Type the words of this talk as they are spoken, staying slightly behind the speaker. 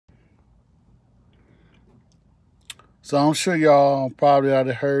So I'm sure y'all probably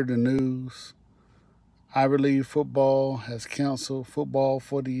already heard the news. Ivy League football has canceled football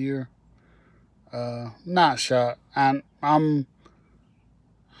for the year. Not shocked. I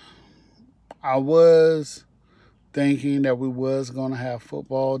was thinking that we was gonna have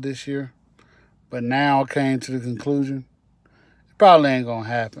football this year, but now I came to the conclusion it probably ain't gonna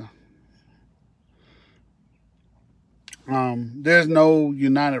happen. There's no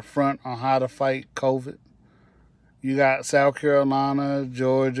united front on how to fight COVID. You got South Carolina,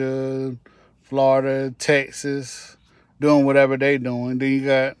 Georgia, Florida, Texas doing whatever they doing. Then you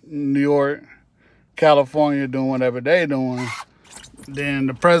got New York, California doing whatever they doing. Then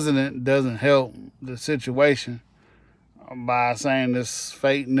the president doesn't help the situation by saying this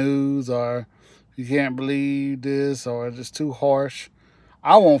fake news or you can't believe this or it's just too harsh.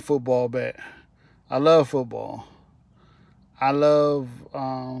 I want football back. I love football. I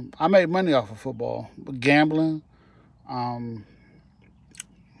make money off of football, gambling. Um,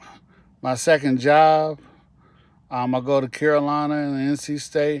 my second job, I go to Carolina and NC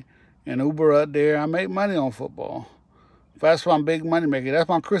State and Uber up there. I make money on football. That's why I'm big money maker. That's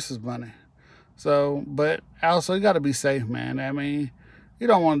my Christmas money. So, but also you got to be safe, man. I mean, you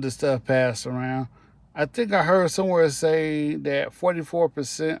don't want this stuff passed around. I think I heard somewhere say that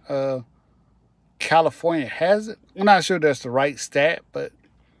 44% of California has it. I'm not sure that's the right stat, but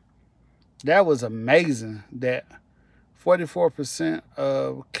that was amazing that 44%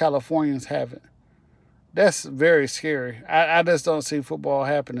 of Californians have it. That's very scary. I just don't see football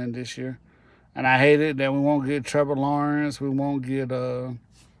happening this year. And I hate it that we won't get Trevor Lawrence. We won't get mm,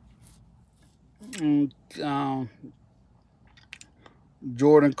 um,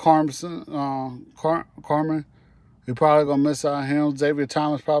 Jordan Carmson, Carmen. We probably gonna miss out on him. Xavier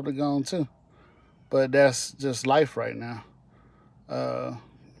Thomas probably gone too. But that's just life right now. Uh,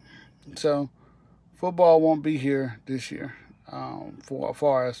 so football won't be here this year. For as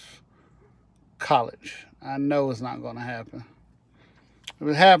far as college, I know it's not gonna happen. If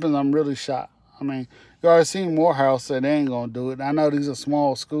it happens, I'm really shocked. I mean, you already seen Morehouse say they ain't gonna do it. I know these are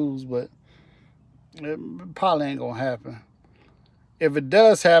small schools, but it probably ain't gonna happen. If it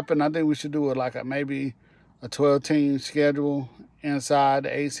does happen, I think we should do it like maybe a 12-team schedule inside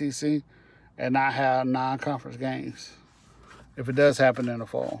the ACC and not have non-conference games. If it does happen in the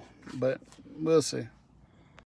fall, but we'll see.